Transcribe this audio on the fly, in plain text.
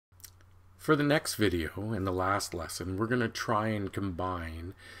For the next video and the last lesson, we're going to try and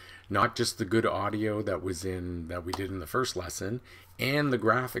combine not just the good audio that we did in the first lesson and the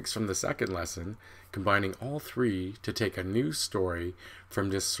graphics from the second lesson, combining all three to take a new story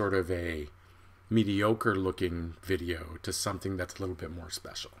from just sort of a mediocre looking video to something that's a little bit more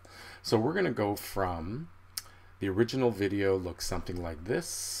special. So we're going to go from the original video looks something like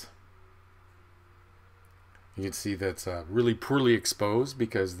this. You can see that's really poorly exposed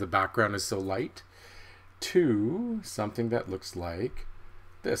because the background is so light, to something that looks like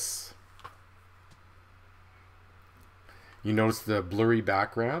this. You notice the blurry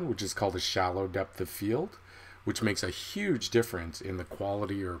background, which is called a shallow depth of field, which makes a huge difference in the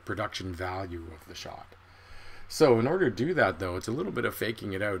quality or production value of the shot. So in order to do that, though, it's a little bit of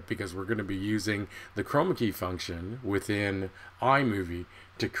faking it out because we're going to be using the chroma key function within iMovie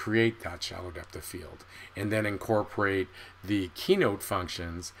to create that shallow depth of field, and then incorporate the Keynote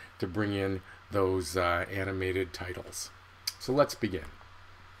functions to bring in those animated titles. So let's begin.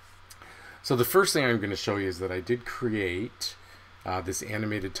 So the first thing I'm going to show you is that I did create this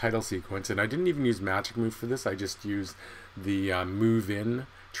animated title sequence, and I didn't even use Magic Move for this. I just used the move-in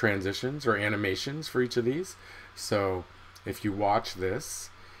transitions or animations for each of these. So if you watch this,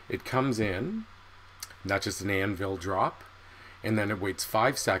 it comes in, not just an anvil drop, and then it waits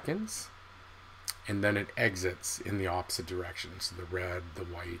 5 seconds, and then it exits in the opposite direction. So the red, the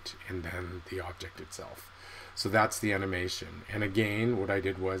white, and then the object itself. So that's the animation. And again, what I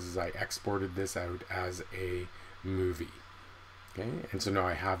did was I exported this out as a movie. Okay, and so now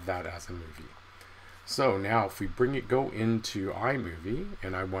I have that as a movie. So now if we go into iMovie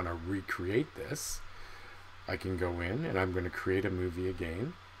and I want to recreate this, I can go in and I'm going to create a movie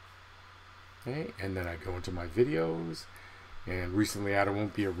again. Okay, and then I go into my videos, and recently added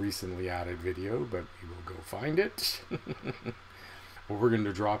won't be a recently added video, but we will go find it. What we're going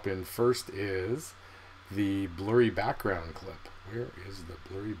to drop in first is the blurry background clip. Where is the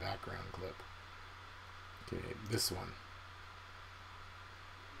blurry background clip? Okay, this one.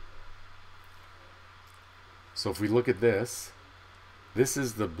 So if we look at this, this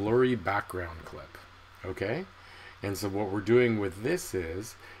is the blurry background clip, okay? And so what we're doing with this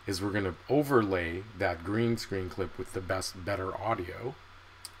is we're going to overlay that green screen clip with the better audio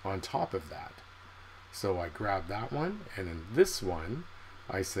on top of that. So I grab that one, and in this one,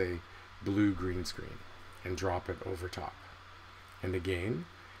 I say blue green screen and drop it over top. And again,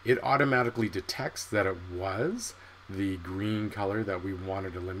 it automatically detects that it was the green color that we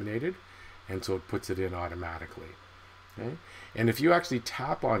wanted eliminated, and so it puts it in automatically. Okay? And if you actually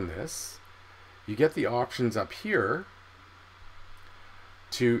tap on this, you get the options up here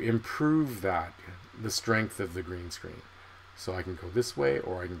to improve the strength of the green screen. So I can go this way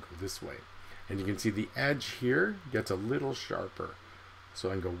or I can go this way. And you can see the edge here gets a little sharper. So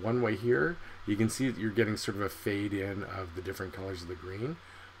I can go one way here. You can see that you're getting sort of a fade in of the different colors of the green.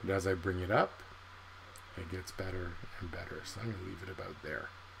 But as I bring it up, it gets better and better. So I'm going to leave it about there.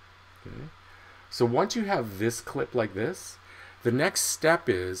 Okay. So once you have this clip like this, the next step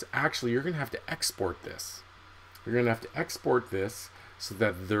is actually you're going to have to export this. You're going to have to export this so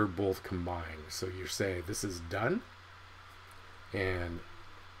that they're both combined. So you say this is done, and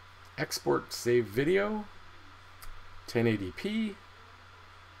export save video 1080p,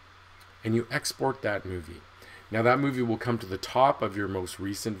 and you export that movie. Now that movie will come to the top of your most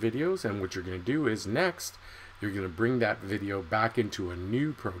recent videos, and what you're going to do is next you're going to bring that video back into a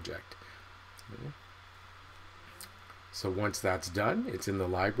new project. Okay. So once that's done, it's in the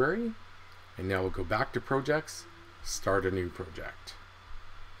library, and now we'll go back to projects, start a new project.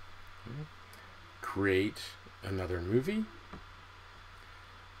 Okay. Create another movie,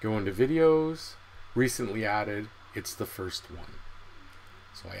 go into videos, recently added, it's the first one.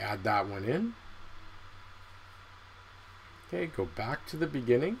 So I add that one in. Okay, go back to the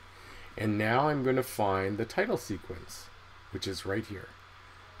beginning, and now I'm going to find the title sequence, which is right here.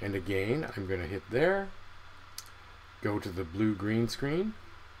 And again, I'm going to hit there, go to the blue green screen,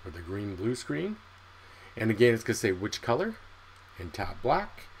 or the green blue screen, and again it's going to say which color, and tap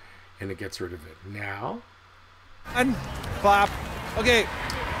black, and it gets rid of it. Now, and clap. Okay.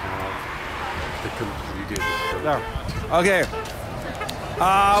 The completed project. Okay.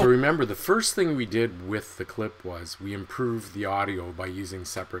 So remember, the first thing we did with the clip was we improved the audio by using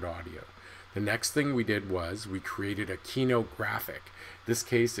separate audio. The next thing we did was we created a Keynote graphic. In this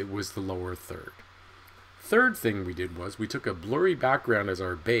case, it was the lower third. Third thing we did was we took a blurry background as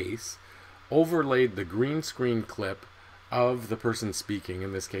our base, overlaid the green screen clip of the person speaking.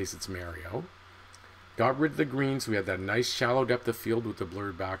 In this case, it's Mario. Got rid of the green, so we had that nice shallow depth of field with the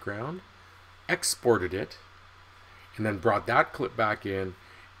blurred background. Exported it, and then brought that clip back in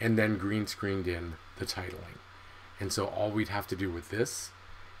and then green screened in the titling. And so all we'd have to do with this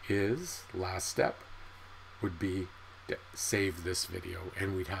is, last step would be to save this video,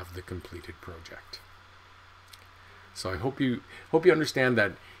 and we'd have the completed project. So I hope you understand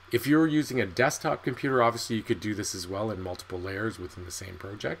that if you're using a desktop computer, obviously you could do this as well in multiple layers within the same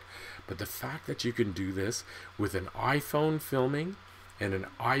project. But the fact that you can do this with an iPhone filming and an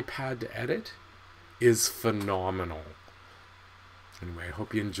iPad to edit is phenomenal. Anyway, I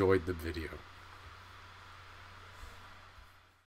hope you enjoyed the video.